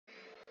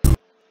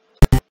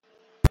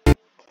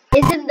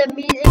Isn't the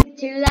music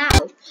too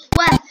loud?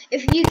 Well,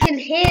 if you can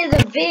hear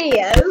the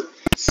video,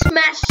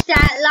 smash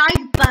that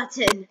like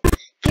button.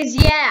 Cause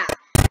yeah,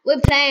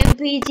 we're playing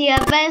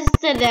PTFS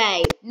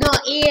today,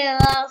 not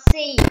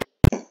ELRC.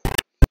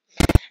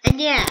 And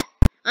yeah,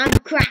 I'm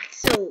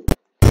Craxel.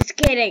 Just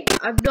kidding,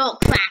 I'm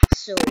not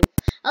Craxel.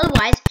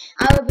 Otherwise,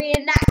 I would be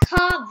in that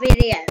car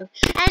video.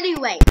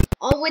 Anyway,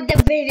 on with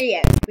the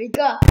video. We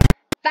got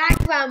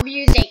background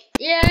music.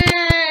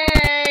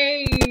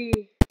 Yay!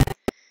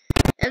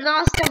 And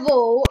last of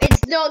all,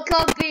 it's not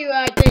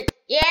copyrighted.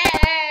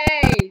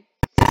 Yay!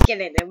 Just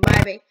kidding, don't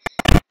mind me.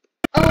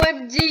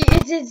 OMG,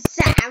 it is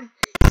Sam.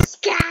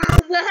 Scam!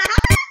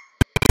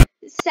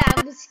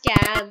 Sam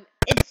Scam.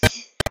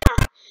 It's...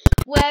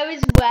 Where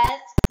is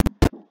Wes?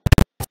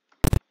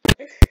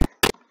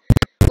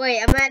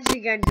 Wait, I'm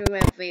actually going to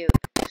review.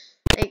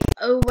 Like,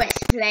 oh, Wes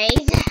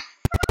plays.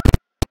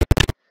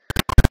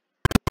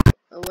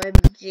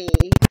 OMG,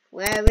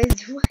 where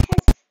is Wes?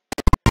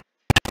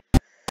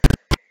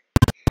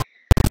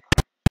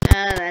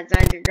 Oh, that's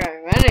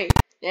underground running.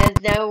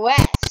 There's no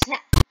West.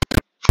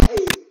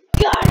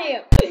 Got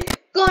him!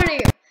 Got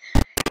him!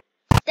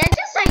 They're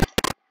just like,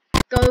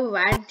 go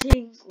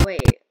ranting.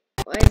 Wait,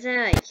 what is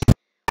that like?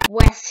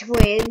 West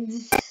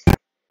winds.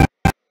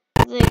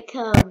 Like,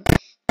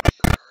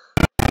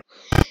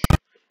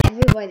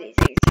 everybody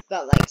thinks I've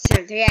got like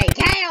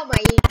 78k on my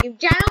YouTube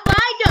channel, but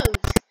I don't.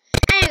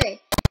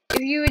 Anyway,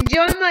 if you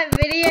enjoy my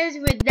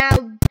videos with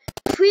now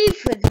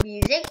preferred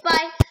music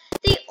by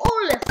the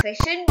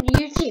all-efficient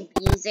YouTube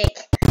music.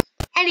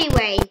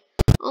 Anyway,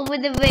 on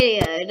with the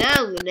video. Now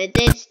I'm gonna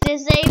ditch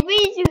this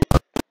video.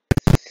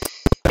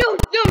 No,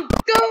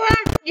 go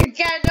out. You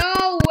can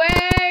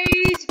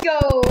always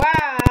go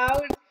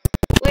out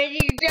when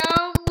you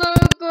don't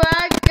look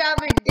like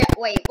coming down.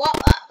 Wait, what?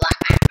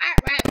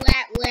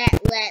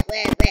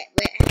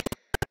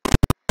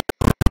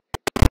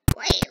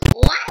 Wait,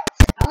 what?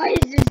 I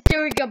was just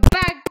doing a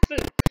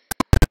backflip.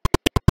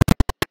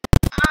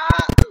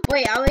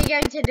 Wait, are we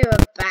going to do a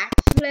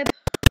backflip?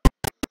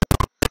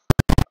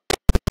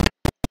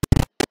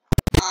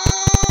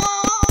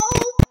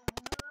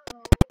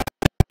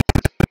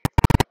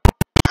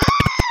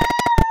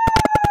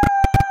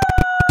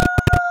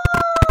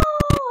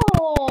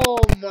 Oh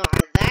my,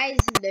 that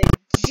is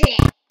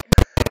legit.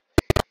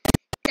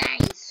 That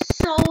is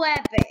so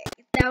epic.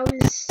 That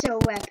was so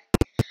epic.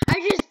 I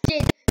just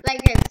did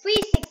like a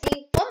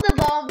 360 from the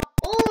bomb,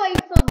 all the way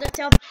from the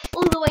top,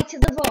 all the way to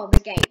the bomb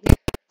again.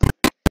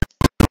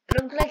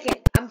 And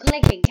I'm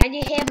clicking. Can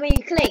you hear me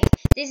click?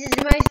 This is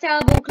the most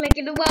terrible click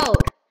in the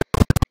world.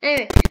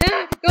 Anyway,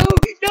 no,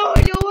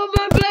 I don't want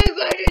my play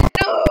button,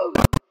 no!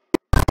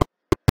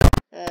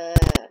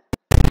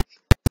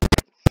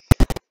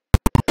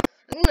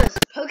 I'm gonna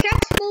poke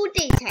out full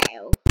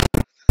detail.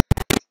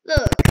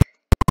 Look,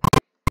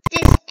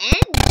 this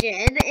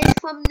engine is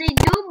from the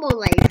normal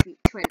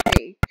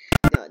A320,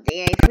 not the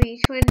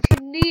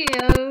A320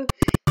 Neo.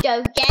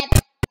 Don't get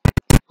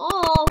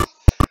off.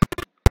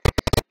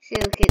 If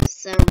you look at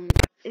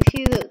if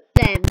you look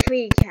then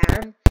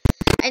pre-cam,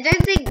 I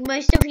don't think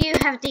most of you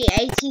have the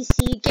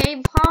ATC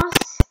Game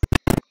Pass,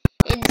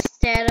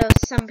 instead of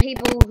some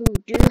people who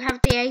do have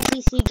the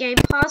ATC Game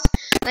Pass.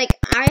 Like,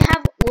 I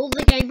have all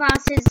the Game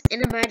Passes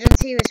in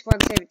Emergency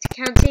Responsive to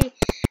County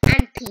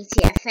and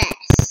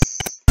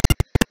PTFS.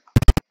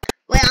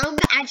 Well, I'm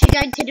actually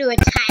going to do a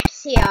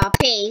taxi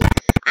RP.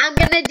 I'm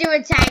gonna do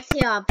a taxi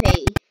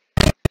RP.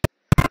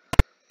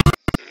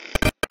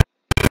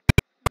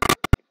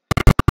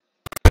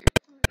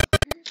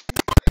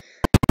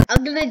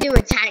 I'm gonna do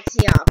a taxi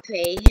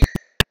RP.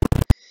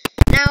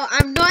 Now,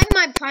 I'm not in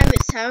my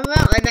private server,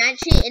 I'm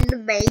actually in the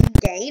main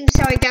game,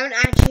 so I don't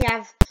actually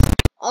have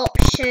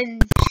option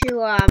to,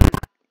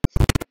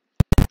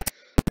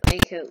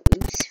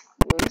 oops,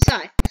 wrong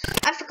side.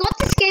 I forgot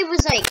this game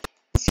is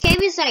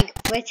like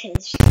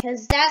British,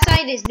 because that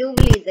side is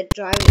normally the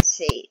driver's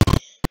seat.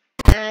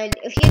 And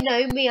if you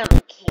know me, I'm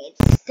a kid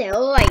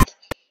still, like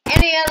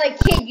any other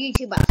kid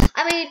YouTuber.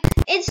 I mean,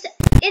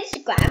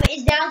 Instagram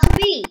is down to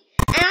me.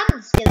 And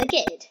I'm still a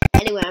kid.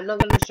 Anyway, I'm not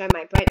going to show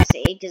my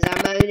privacy because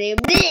I'm only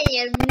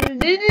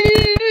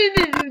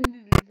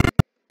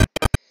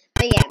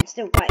But yeah, I'm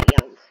still quite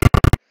young.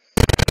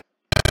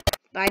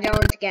 But I don't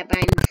want to get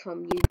banned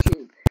from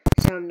YouTube,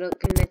 so I'm not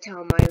going to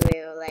tell my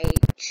real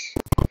age.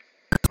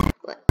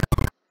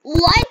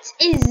 What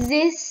is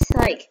this?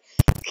 Like,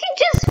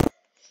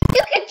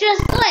 you can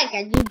just click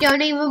and you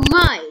don't even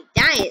mind.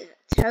 That is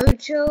a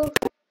total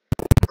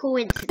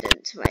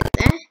coincidence right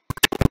there.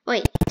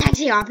 Wait,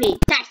 taxi RP,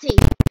 taxi!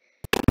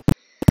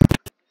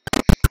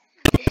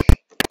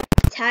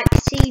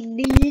 Taxi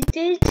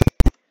needed?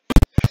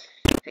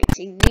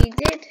 Taxi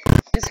needed?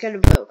 Just gonna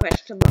put a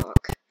question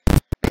mark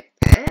right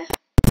there.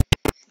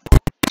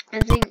 I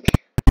think,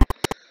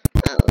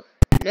 oh,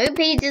 no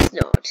P does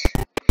not.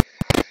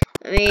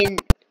 I mean,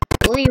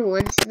 all he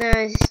wants now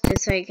is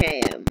just like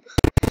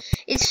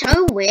it's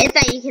so weird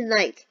that you can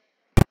like,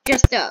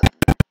 just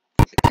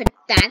put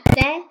that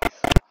there.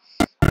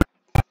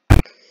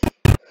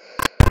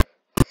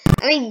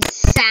 I mean,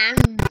 Sam,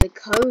 the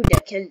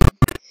coder, can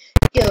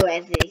do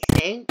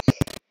everything.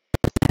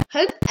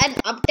 Hope an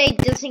update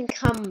doesn't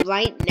come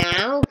right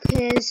now,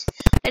 because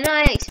when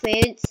I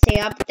experienced the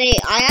update,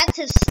 I had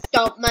to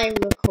stop my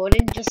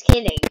recording. Just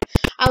kidding.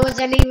 I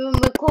wasn't even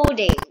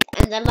recording,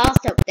 and the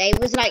last update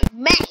was like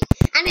May,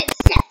 and it's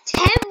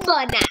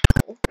September now.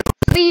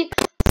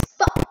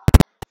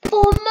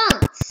 4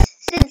 months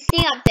since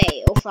the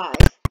update, or 5,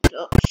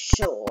 not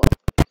sure.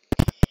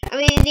 I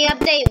mean, the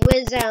update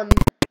was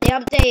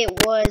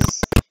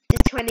the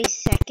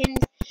 22nd,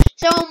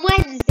 so on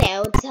Wednesday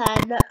it'll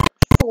turn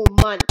 4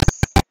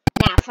 months,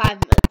 now 5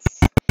 months.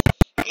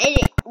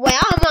 And where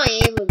am I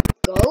even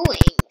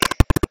going?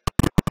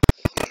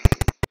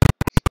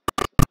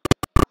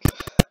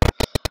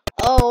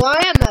 Oh,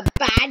 I am a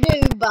bad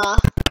Uber.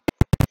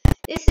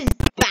 This is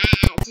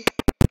bad.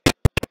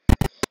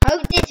 I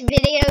hope this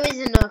video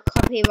isn't a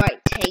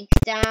copyright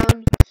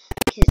takedown,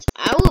 because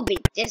I will be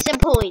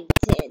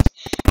disappointed.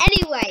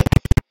 Anyway,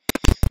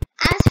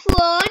 as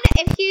for on,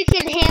 if you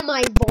can hear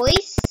my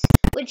voice,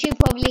 which you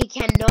probably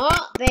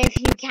cannot, but if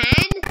you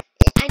can,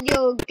 and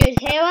you're a good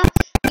hearer,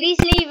 please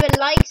leave a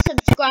like,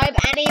 subscribe,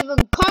 and even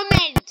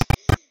comment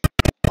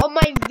on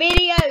my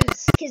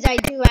videos, because I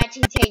do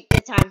actually take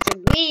the time to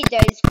read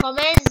those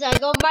comments. I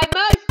got my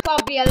most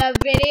popular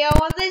video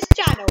on this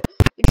channel,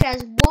 which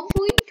has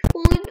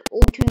 1.1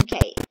 or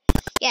 2K.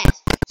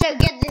 Yes, so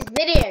get this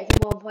video to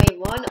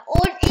 1.1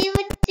 or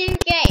even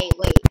 2K.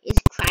 Wait, is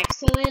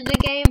Craxel in the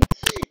game?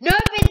 No,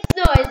 it's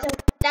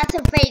not. That's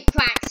a fake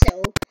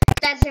Craxel.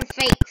 That's a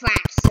fake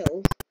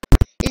Craxel.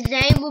 His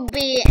name will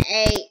be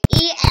a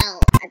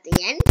EL at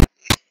the end,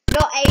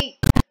 not a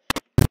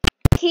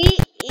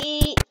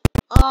TER.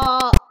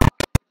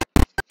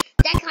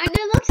 That kind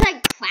of looks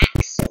like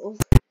Craxel.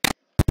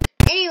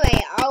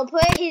 Anyway, I'll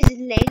put his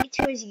link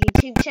to his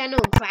YouTube channel,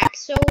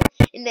 Bacically,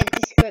 in the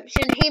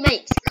description. He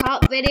makes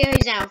kart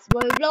videos out of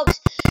Roblox.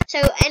 So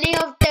any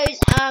of those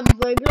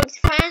Roblox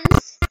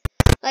fans,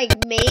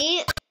 like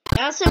me,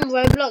 there are some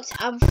Roblox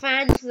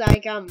fans,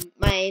 like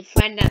my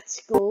friend at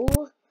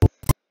school.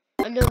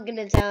 I'm not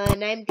gonna tell her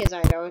name because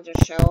I don't want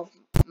to show off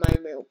my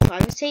real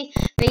privacy.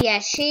 But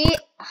yeah,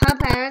 her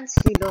parents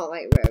do not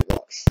like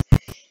Roblox.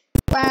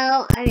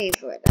 Well, I need to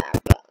put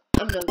that, but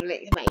I'm not going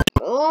to explain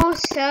more.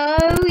 So,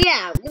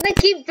 yeah, I'm going to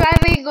keep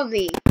driving on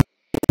the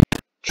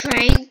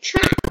train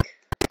track.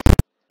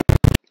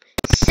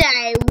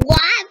 Say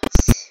what?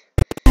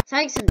 It's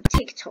like some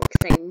TikTok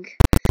thing.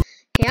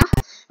 Yeah.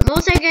 I'm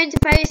also going to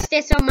post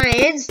this on my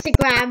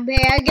Instagram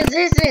here, because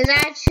this is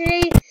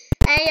actually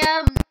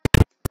a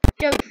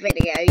joke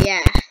video,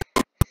 yeah.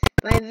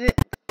 My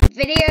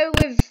video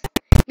with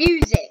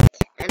music,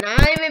 and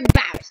I'm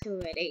embarrassed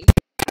already.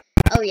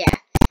 Oh yeah.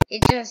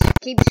 It just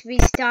keeps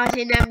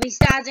restarting and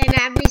restarting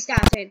and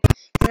restarting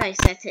because I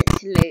set it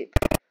to loop.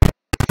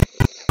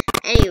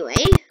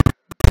 Anyway,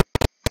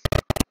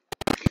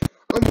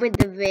 on with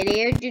the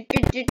video.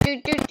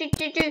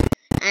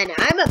 And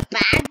I'm a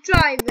bad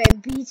driver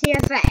in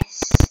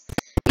PTFS.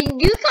 I mean,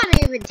 you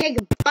can't even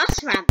take a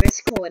bus around this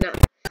corner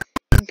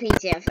in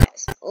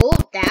PTFS. Oh,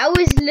 that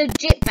was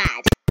legit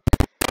bad.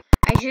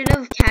 I should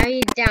have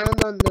carried down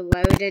on the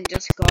road and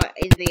just got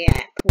in the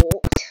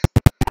airport.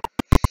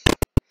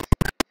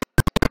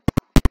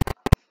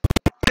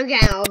 Okay,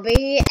 I'll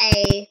be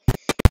a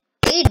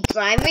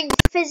driving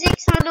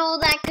physics and all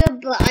that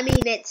good, but I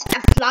mean, it's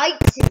a flight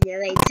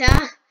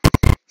simulator,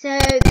 so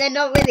they're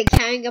not really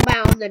caring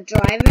about the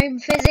driving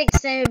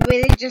physics, they're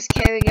really just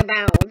caring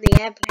about the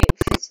airplane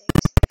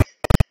physics,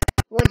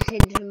 wanting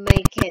to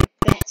make it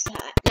better.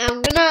 Now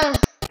I'm gonna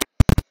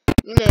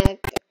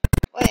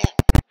wait,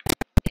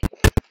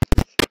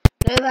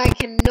 no, I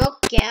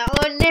cannot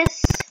get on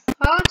this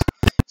part,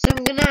 so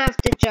I'm gonna have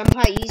to jump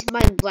out, use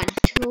my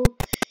rattle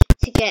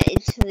to get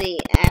into the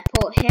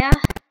airport here.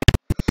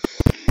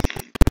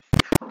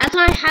 As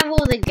I have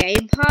all the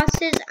game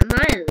passes, am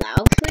I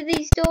allowed through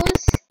these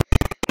doors?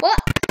 What?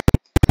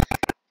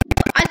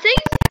 I think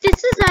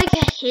this is like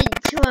a hint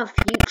to a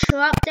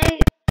future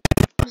update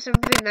or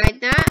something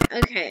like that.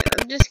 Okay,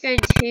 I'm just going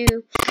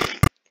to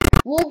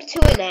walk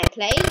to an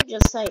airplane,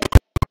 just like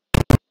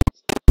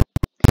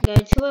go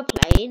to a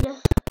plane,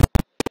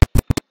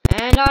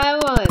 and I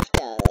arrived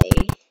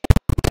early.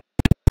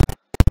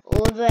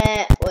 Or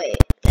there, wait.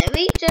 Let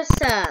me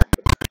just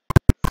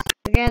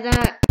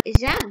together. Is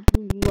that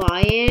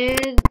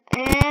Ryanair?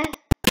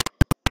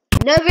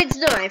 No, it's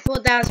not. I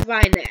thought that was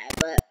Ryanair,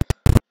 but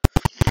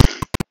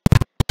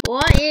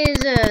what is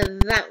that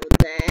one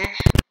there?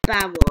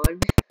 Bad one.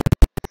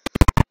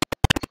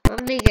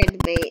 Probably going to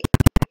be.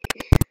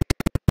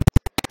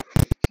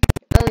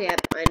 Oh yeah,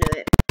 I know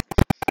it.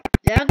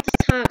 That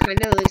car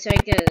kind of looks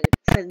like a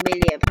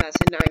familiar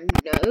person I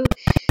know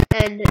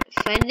and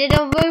friended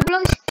on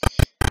Roblox.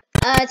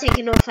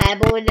 Taking off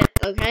airborne,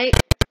 okay.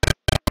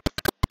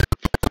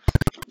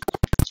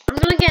 I'm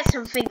gonna get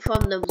something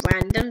from the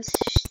random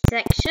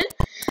section.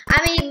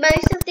 I mean,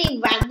 most of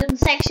the random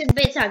section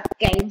bits are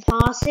game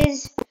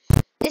passes.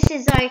 This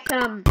is like,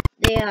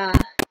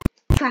 the,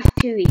 Craft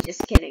 2,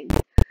 just kidding.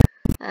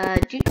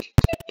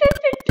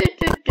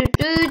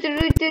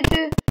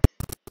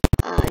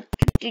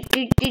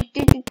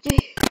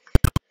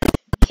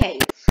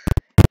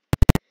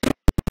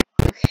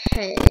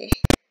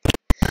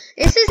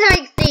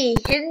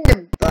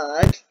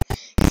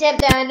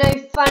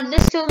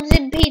 storms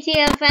in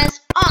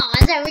PTFS. Oh,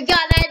 so we got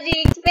that the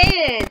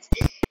experience.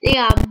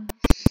 Yeah,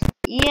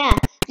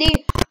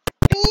 the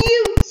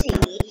beauty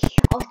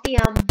of the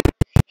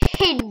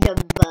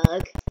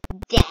Hindenburg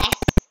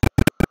death.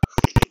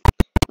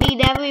 I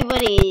mean,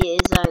 everybody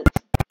is like,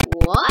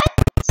 what?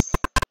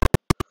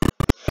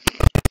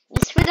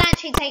 This would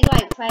actually take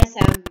like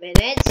 5-7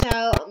 minutes, so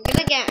I'm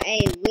gonna get a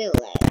real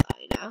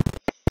airliner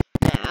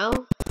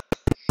now,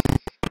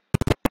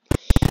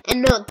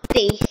 and not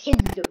the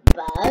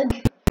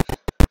Hindenburg.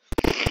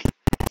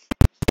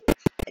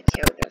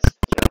 Okay, I'll just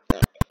drop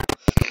that.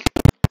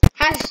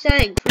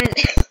 Hashtag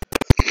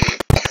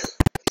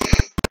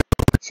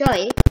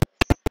sorry.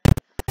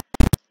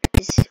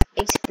 This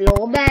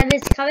Explore Man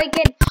is coming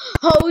in.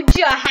 Hold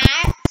your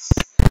hats!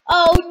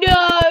 Oh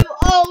no!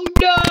 Oh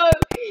no!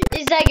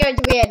 Is that going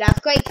to be an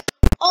earthquake?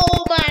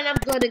 Oh man, I'm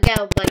gonna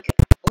go like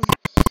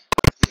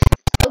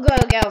I'm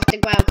gonna go off the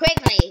ground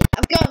quickly.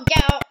 I'm gonna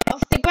get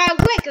off the ground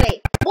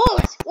quickly.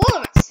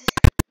 Walrus!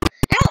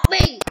 Help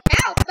me!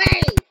 Help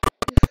me!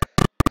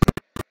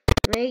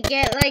 We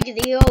get like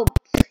the old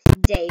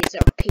days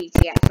of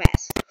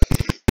PTFS.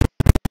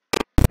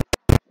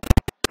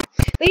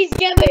 Please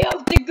get me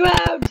off the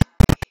ground!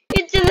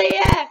 Into the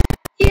air!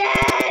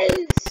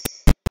 Yes!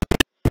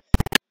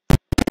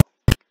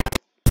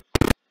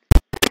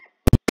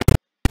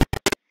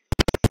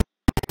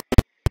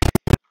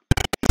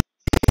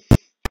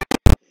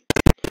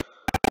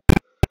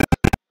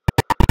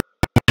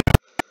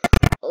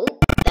 Oh,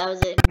 that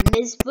was a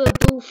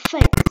miserable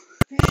fail.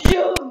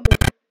 Zoom!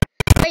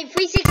 Wait,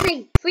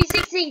 360!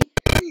 360!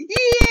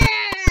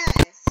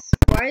 Yes!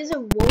 Why is a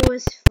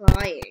walrus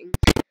flying?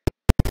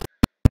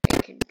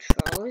 It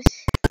controls.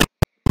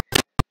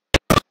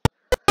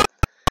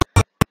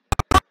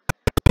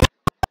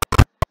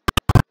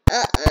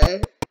 Uh-oh.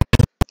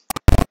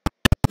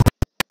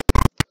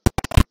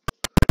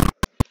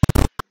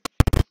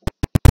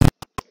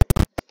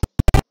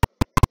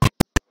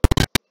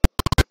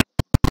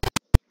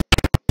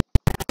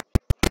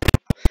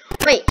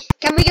 Wait,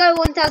 can we go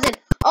 1000?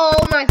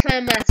 Oh, my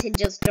friend Martin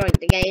just joined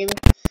the game.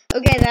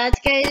 Okay, that's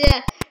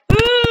good.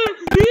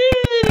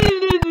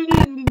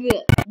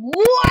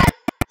 What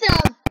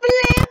the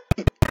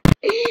flip?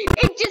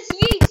 It just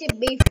yeeted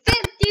me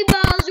 50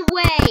 miles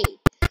away.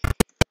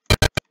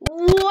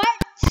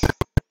 What?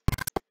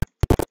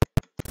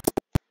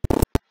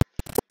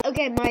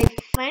 Okay, my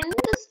friend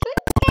just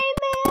joined the game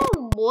here.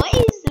 What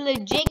is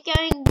legit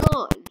going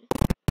on?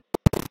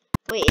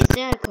 Wait, is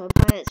there a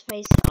co-pilot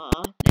space? Oh,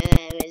 no,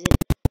 there isn't.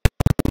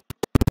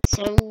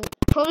 So I'm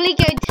probably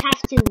going to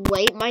have to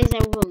wait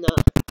myself on the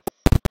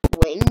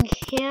wing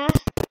here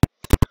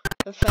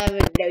for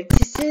further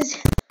notices.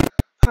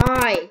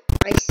 Hi,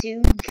 I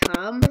soon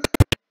come.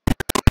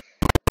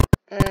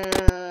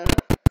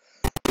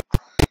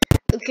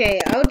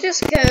 Okay, I'll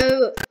just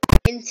go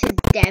into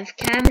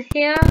DevCam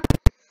here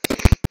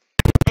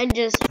and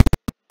just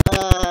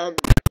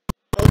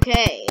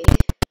okay.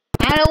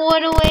 I don't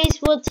want to waste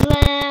what's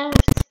left.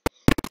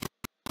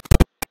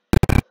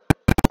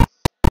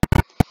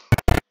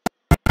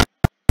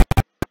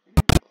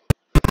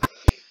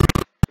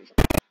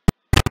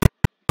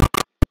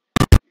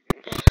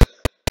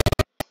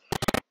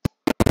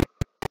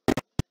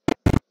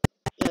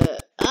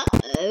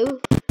 Uh-oh.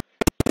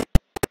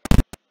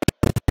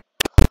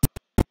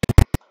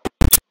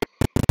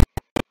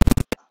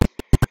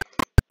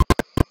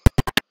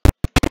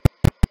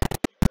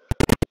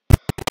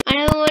 I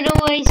don't want to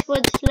waste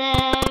what's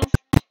left.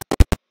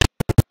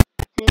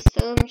 The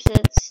storms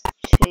that's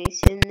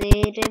chasing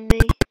needing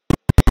me.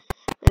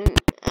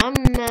 I'm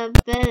a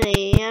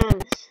belly,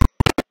 yes.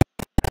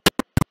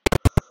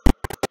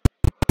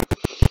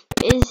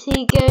 Is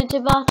he going to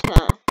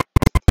butter?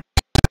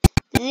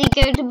 Is he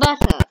going to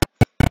butter?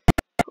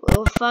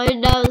 We'll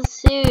find out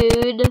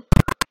soon.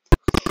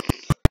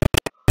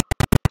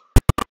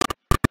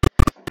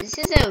 This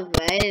is a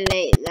very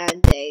late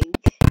landing.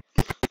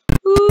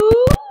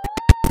 Ooh.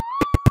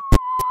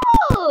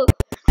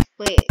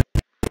 Wait.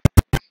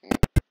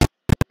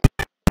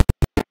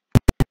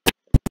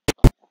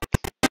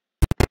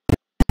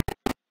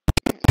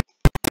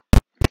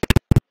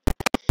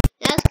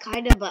 That's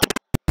kind of a...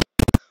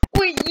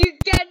 Wait, you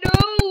can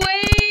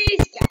always...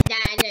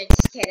 Nah, no,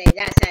 just kidding.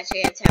 That's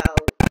actually a tell.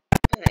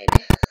 Right.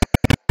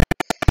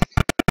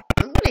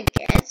 I'm gonna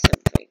get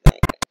something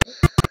like that.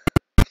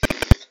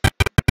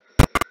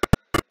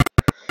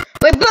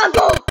 Wait,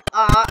 buckle!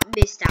 Oh,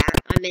 missed that.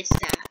 I missed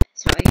that.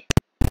 Sorry.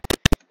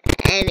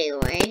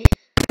 Anyway.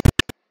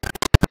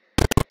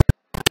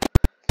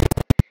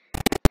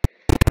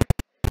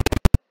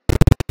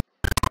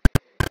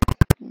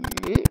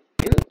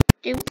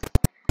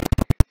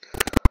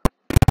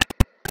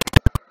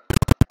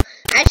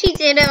 I actually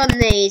did it on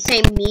the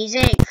same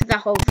music for the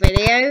whole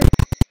video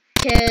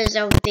because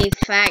of the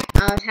fact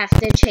I would have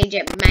to change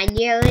it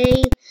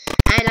manually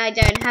and I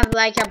don't have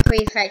like a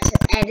prefix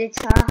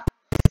editor.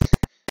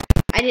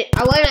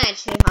 I won't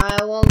actually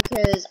hire one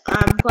because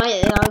I'm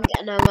quite young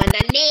and I'm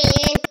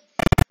underneath.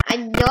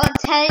 I'm not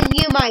telling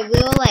you my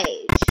real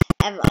age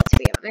ever, to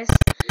be honest.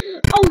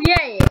 Oh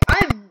yeah,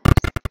 I'm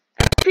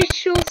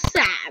special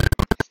Sam.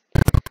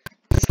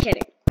 Just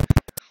kidding.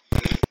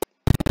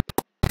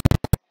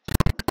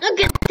 Look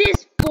at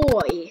this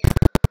boy.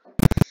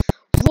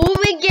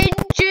 Roaring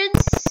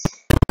engines.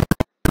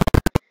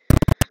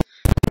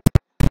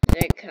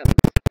 There it comes.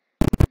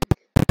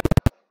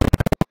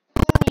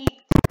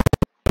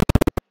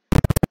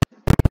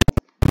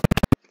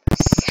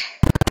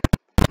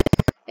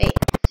 Wait.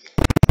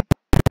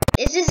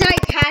 This is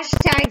like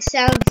hashtag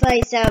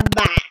soundplacer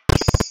max.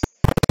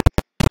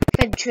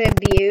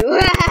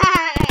 Contribute.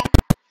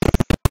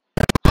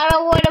 I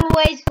don't want to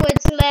waste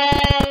what's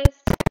left.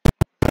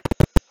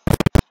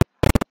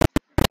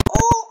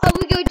 Oh, are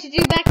we going to do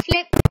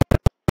backflip?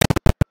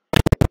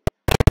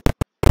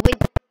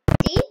 With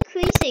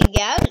decreasing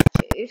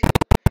altitude,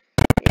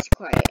 it's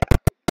quite.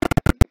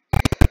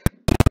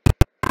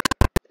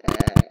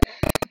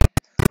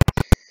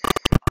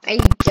 I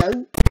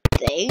don't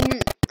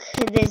think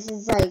this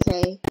is like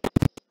a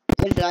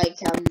good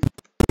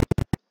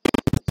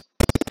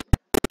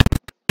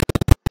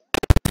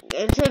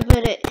to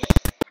put it.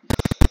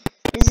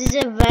 This is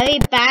a very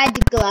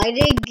bad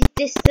gliding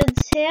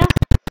distance here.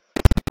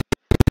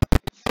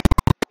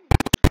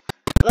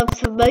 But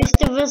for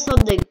most of us on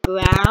the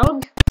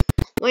ground,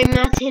 when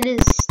Martin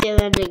is still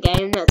in the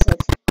game, that's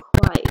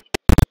quite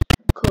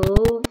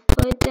cool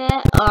right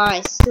there. Oh,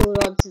 I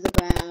stalled onto the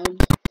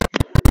ground.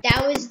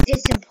 That was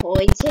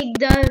disappointing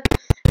though.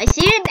 I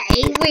see an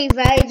Avery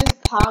Ray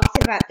just parked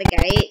about the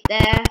gate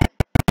there.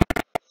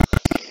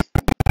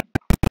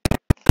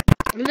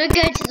 I'm gonna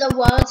go to the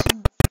world's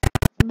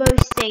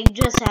most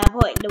dangerous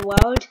airport in the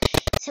world.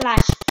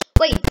 /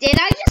 wait, did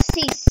I just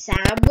see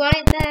Sam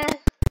right there?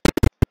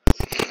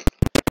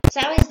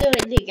 Sam is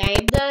doing the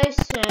game though,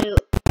 so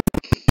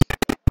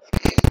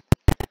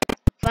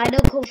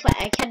final call for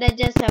air. Can I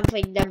do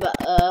something number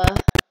oh,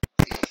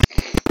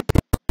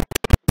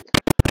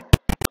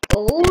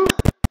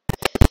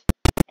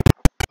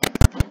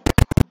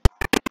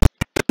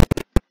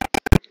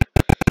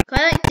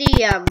 kind of like the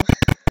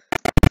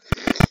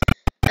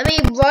I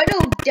mean,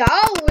 Ronald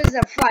Dahl was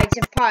a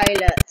fighter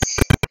pilot.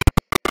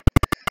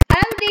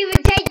 I don't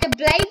even take the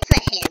blame for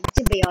him,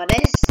 to be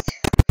honest.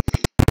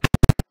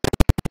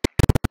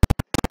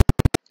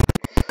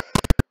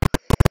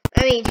 I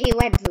mean, he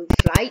went through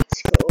flight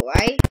school,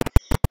 right?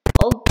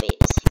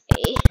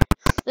 Obviously.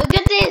 Look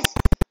at this!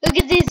 Look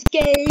at this,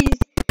 guys!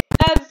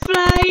 I'm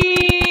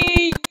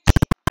flying!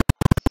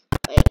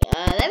 Wait,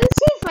 let me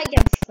see if I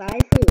can fly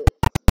through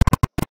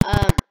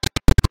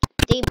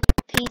the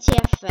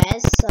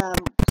PTFS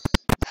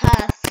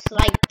Perth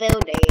like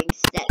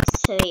buildings next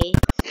to the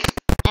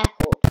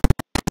airport.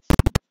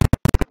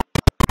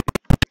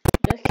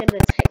 Just gonna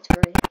take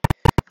my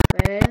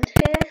friend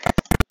here.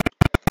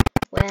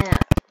 Where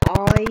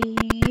are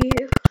you?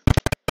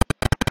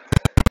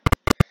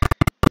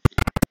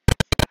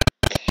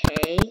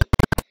 Okay.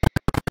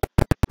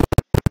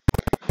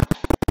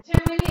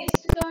 10 minutes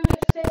to go and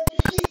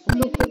finish.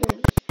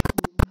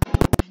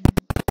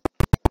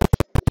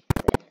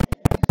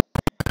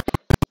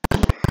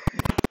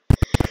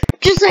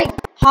 Just like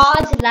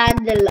hard to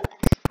land the.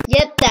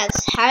 Yep,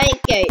 that's how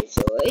it goes,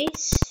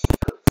 boys.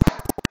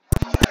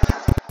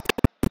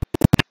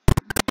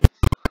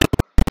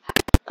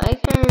 I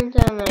can't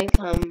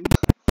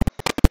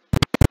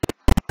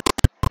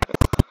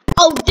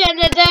oh, da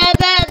da da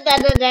da da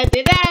da da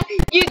da da.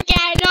 You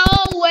can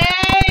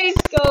always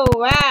go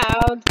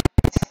around.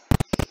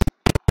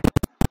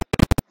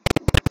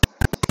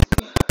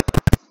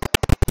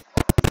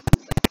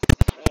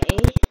 Okay.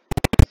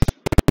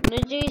 I'm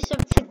gonna do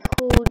something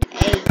called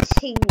a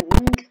ting.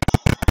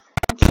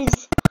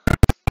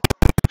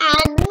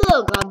 And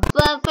look, I'm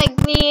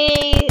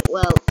perfectly,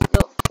 well,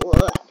 not all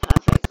that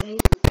perfectly,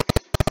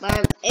 but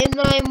I'm in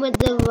line with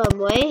the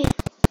runway.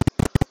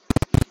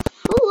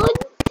 Full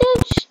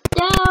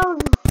touchdown.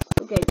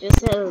 Okay,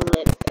 just a little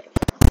bit.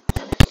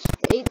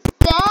 It's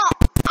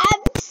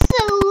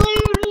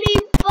absolutely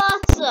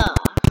butter.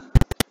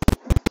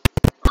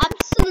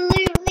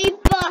 Absolutely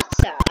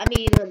butter. I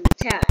mean, on the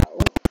tail.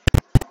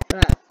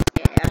 But,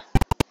 yeah.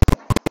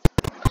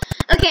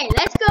 Okay,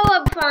 let's go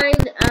and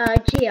find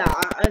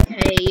GR.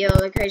 Okay, your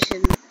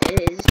location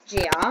is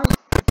GR.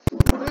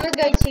 I'm gonna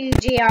go to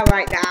GR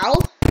right now.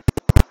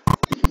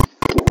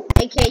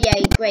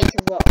 AKA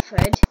Greater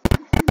Watford.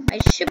 I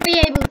should be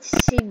able to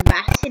see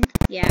Martin.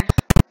 Yeah.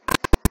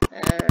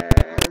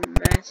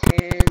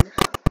 Martin.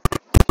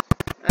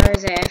 Oh,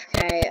 is AFK?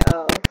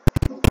 Oh.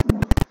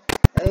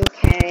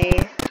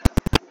 Okay.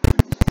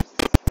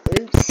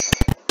 Oops.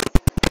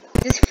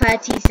 Just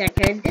 30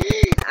 seconds.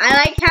 I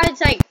like how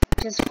it's like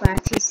just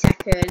 30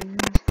 seconds.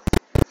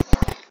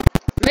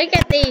 Let me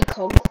get the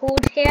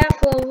Concorde here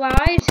for a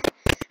ride.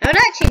 I would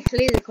actually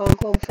flew the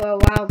Concorde for a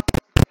while.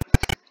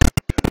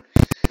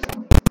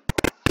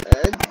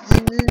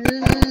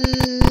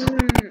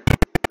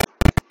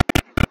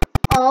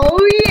 Oh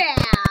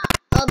yeah!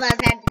 Oh,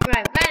 that's actually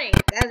quite funny.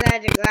 That's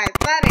actually quite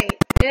funny.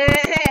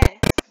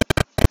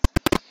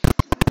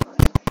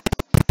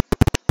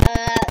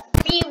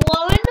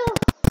 B1.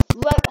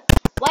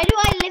 Why do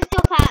I lift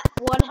off at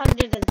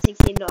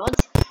 160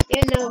 knots?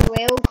 in a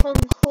real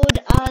Concorde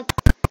are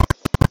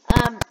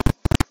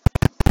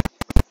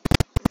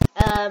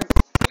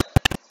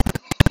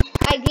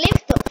like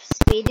lift off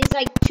speed is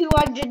like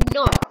 200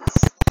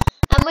 knots,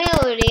 and we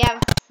already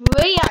have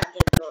 300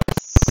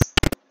 knots.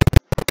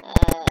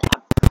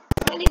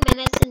 20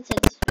 minutes into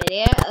this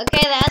video.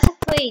 Okay, that's a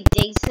pretty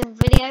decent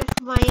video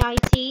for my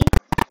IT.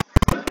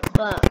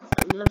 But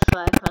I'm gonna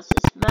fly across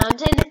this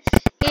mountain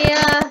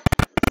here.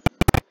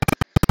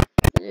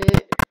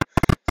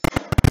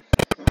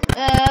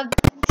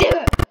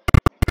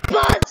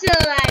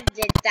 Bottle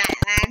landed that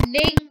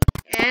landing,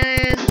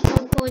 and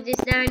Concorde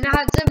is now in the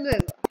Hudson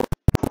River.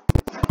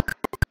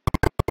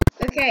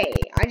 Okay,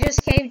 I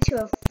just came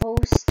to a full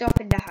stop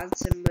in the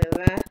Hudson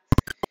River.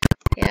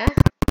 Yeah.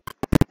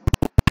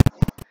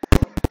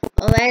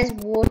 Oh, there's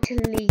water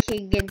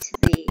leaking into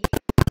the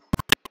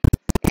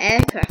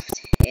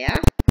aircraft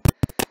here.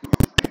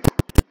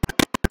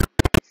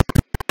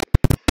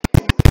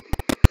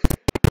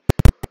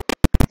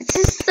 This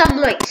is some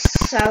like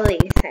sully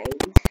thing.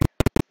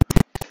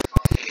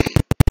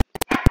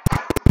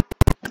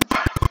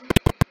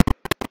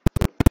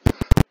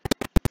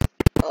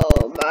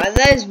 Oh man,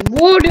 there's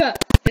water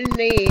in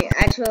the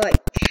actual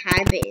like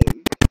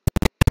cabin.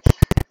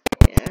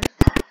 Yeah.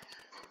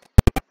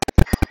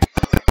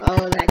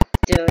 Oh, that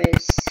door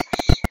is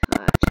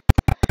shut.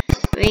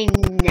 I mean,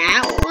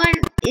 that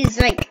one is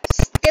like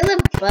still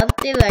above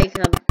the like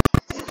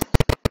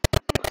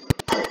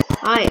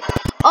Hi.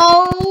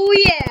 Oh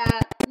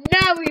yeah,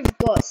 now we've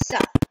got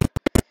some.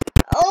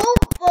 Oh.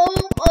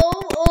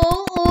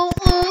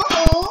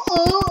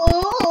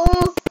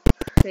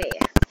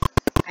 Yeah,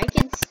 I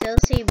can still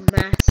see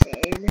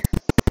Martin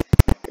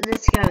in the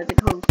sky with the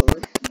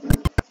Concorde.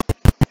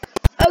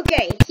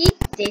 Okay, he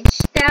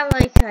ditched that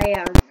like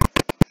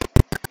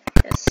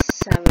there's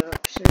some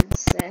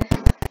options there.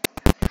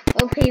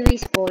 Oh, he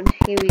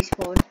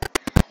respawned.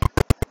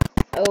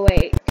 Oh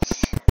wait.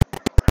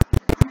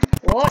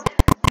 What?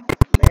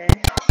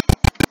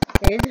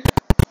 Then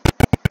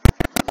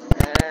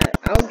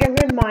I'll give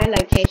him my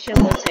location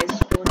once I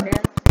spawn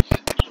there.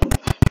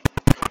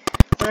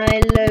 My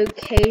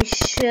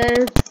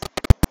location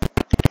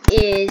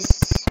is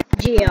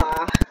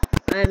GR.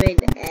 I'm in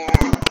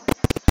air.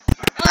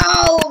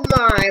 Oh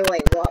my!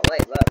 Wait, what?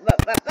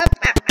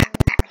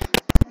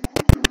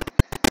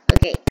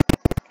 Okay,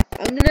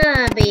 I'm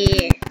gonna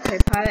be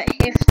co-pilot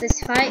here for this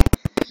fight.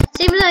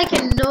 Seems like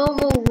a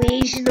normal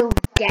regional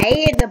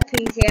gay in the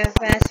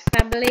PTFS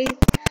family.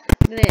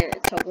 I'm gonna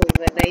toggle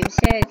the names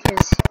here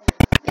because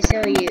I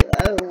saw you.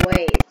 Oh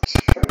wait.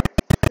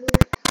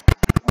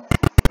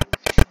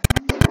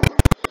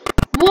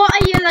 What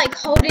are you like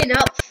holding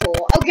up for?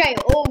 Okay,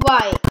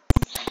 alright.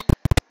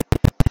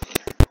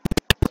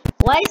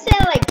 Why is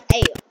there like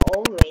a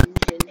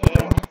orange in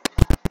here?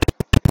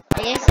 I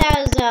guess that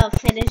was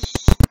finished.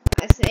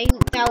 I think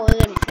that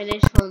wasn't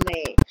finished on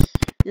the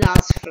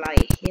last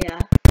flight here.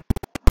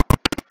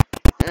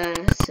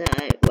 So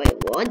wait,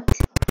 what?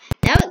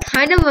 That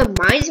kind of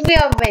reminds me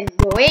of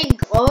annoying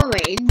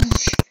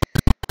orange.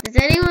 Does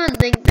anyone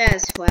think that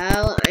as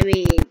well? I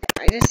mean,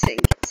 I just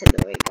think it's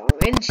annoying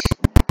orange.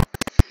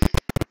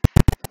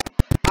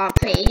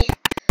 RP.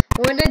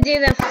 Wanna do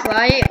the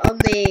flight on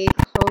the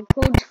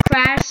Concorde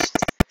crashed?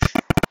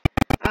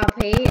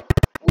 RP.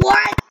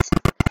 What?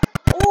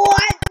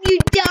 What? You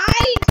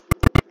died?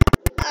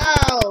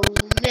 Oh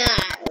no.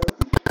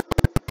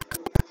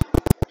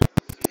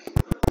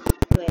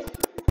 Wait.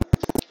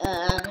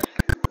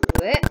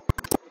 Rip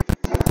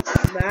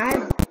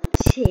Martin.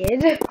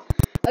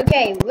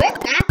 Okay, Rip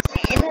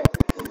Martin.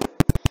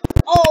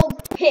 Oh,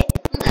 pit.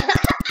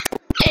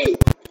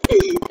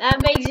 That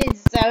makes it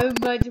so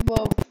much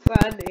more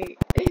funny.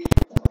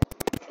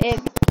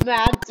 Pit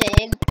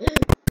Martin.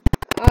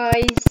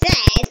 I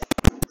said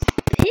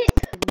Pit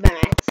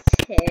Martin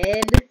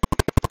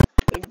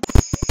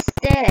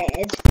instead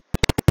of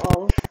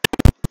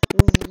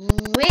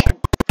Rip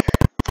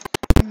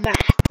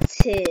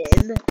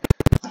Martin.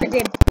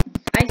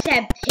 I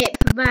said Pip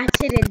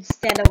Martin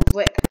instead of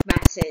Rip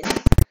Martin.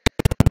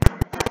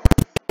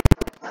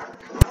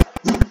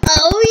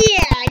 Oh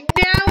yeah,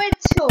 now we're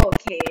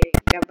talking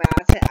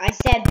about it. I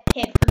said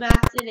Pip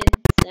Martin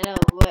instead of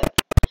Rip.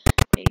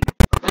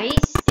 Are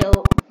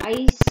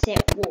you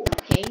still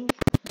walking?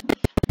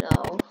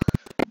 No.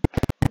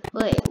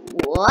 Wait,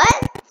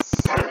 what?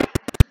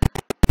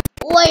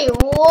 Wait,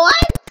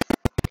 what?